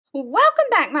Welcome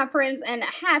back, my friends, and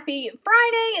happy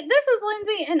Friday. This is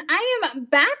Lindsay, and I am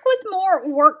back with more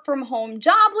work from home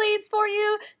job leads for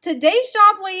you. Today's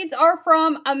job leads are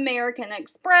from American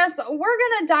Express. We're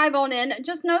going to dive on in.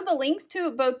 Just know the links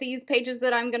to both these pages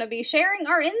that I'm going to be sharing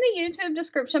are in the YouTube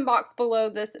description box below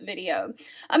this video.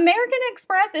 American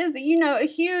Express is, a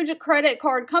huge credit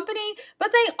card company,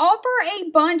 but they offer a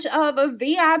bunch of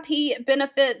VIP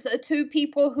benefits to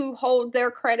people who hold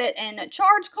their credit and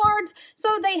charge cards.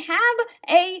 So they have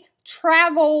a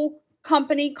travel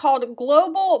company called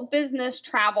Global Business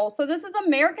Travel. So this is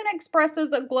American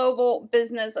Express's Global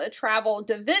Business Travel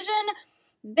division.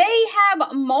 They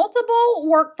have multiple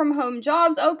work from home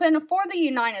jobs open for the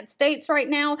United States right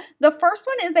now. The first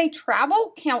one is a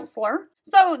travel counselor.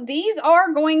 So these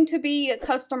are going to be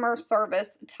customer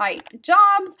service type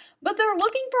jobs, but they're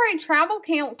looking for a travel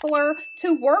counselor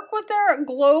to work with their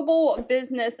global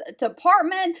business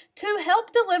department to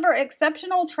help deliver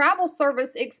exceptional travel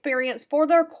service experience for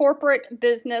their corporate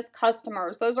business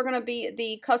customers. Those are going to be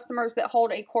the customers that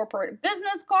hold a corporate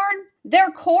business card. Their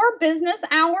core business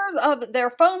hours of their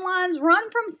phone lines run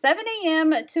from 7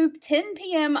 a.m. to 10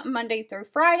 p.m. Monday through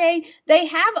Friday. They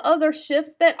have other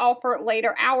shifts that offer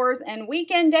later hours and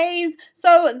weekend days,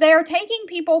 so they're taking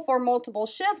people for multiple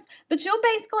shifts, but you'll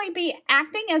basically be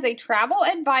acting as a travel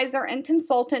advisor and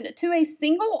consultant to a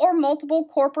single or multiple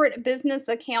corporate business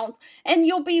accounts, and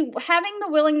you'll be having the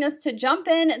willingness to jump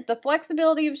in the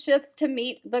flexibility of shifts to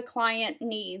meet the client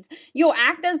needs. You'll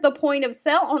act as the point of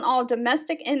sale on all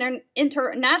domestic and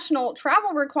international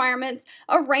travel requirements,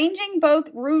 arranging both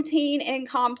routine and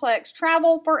complex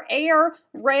travel for air,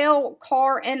 rail,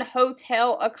 car, and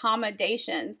hotel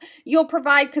accommodations. You'll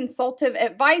provide consultative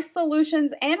advice,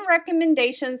 solutions, and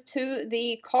recommendations to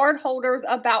the cardholders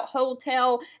about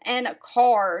hotel and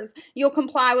cars. You'll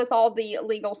comply with all the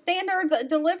legal standards,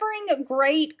 delivering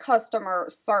great customer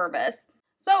service.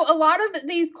 So a lot of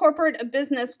these corporate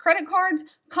business credit cards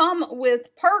come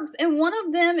with perks, and one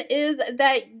of them is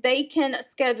that they can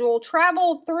schedule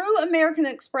travel through American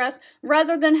Express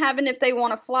rather than having, if they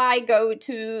want to fly, go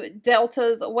to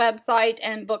Delta's website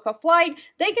and book a flight.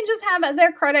 They can just have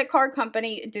their credit card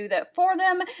company do that for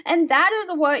them, and that is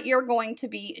what you're going to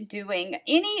be doing.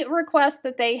 Any request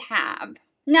that they have.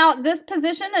 Now, this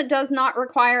position does not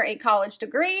require a college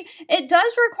degree. It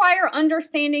does require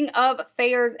understanding of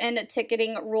fares and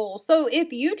ticketing rules. So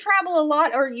if you travel a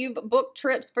lot or you've booked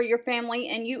trips for your family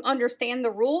and you understand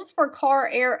the rules for car,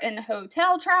 air, and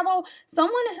hotel travel,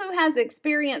 someone who has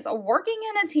experience working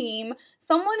in a team,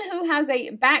 someone who has a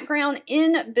background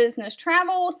in business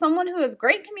travel, someone who has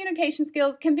great communication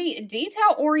skills, can be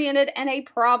detail-oriented and a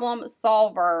problem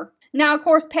solver. Now, of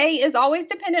course, pay is always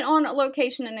dependent on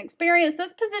location and experience.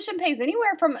 This position pays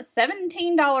anywhere from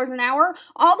 $17 an hour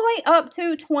all the way up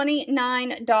to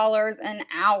 $29 an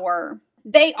hour.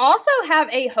 They also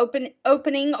have a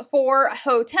opening for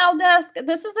hotel desk.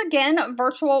 This is again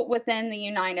virtual within the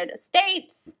United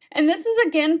States. And this is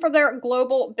again for their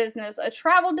global business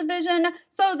travel division.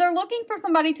 So they're looking for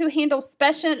somebody to handle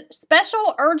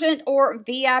special, urgent, or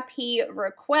VIP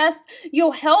requests.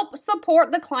 You'll help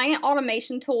support the client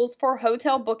automation tools for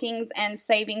hotel bookings and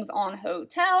savings on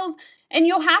hotels. And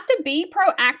you'll have to be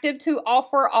proactive to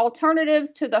offer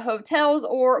alternatives to the hotels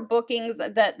or bookings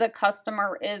that the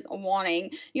customer is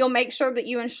wanting. You'll make sure that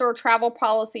you ensure travel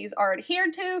policies are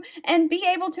adhered to and be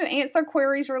able to answer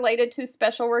queries related to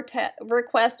special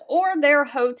requests or their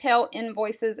hotel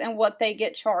invoices and what they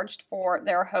get charged for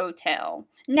their hotel.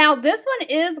 Now, this one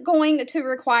is going to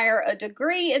require a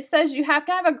degree. It says you have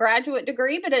to have a graduate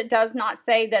degree, but it does not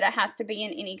say that it has to be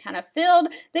in any kind of field.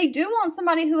 They do want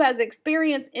somebody who has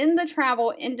experience in the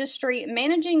travel industry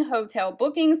managing hotel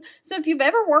bookings. So if you've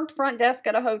ever worked front desk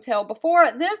at a hotel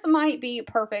before, this might be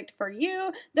perfect for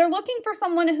you. They're looking for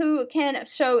someone who can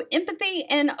show empathy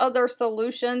and other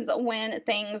solutions when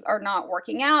things are not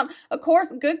working out. Of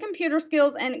course, good computer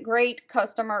skills and great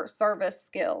customer service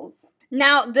skills.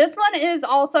 Now, this one is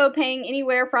also paying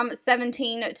anywhere from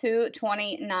 $17 to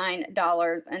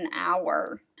 $29 an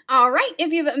hour. All right,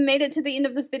 if you've made it to the end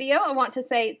of this video, I want to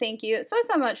say thank you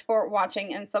so much for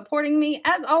watching and supporting me.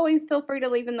 As always, feel free to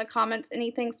leave in the comments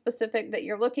anything specific that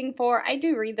you're looking for. I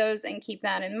do read those and keep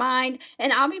that in mind.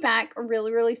 And I'll be back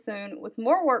really soon with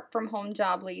more work from home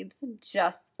job leads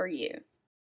just for you.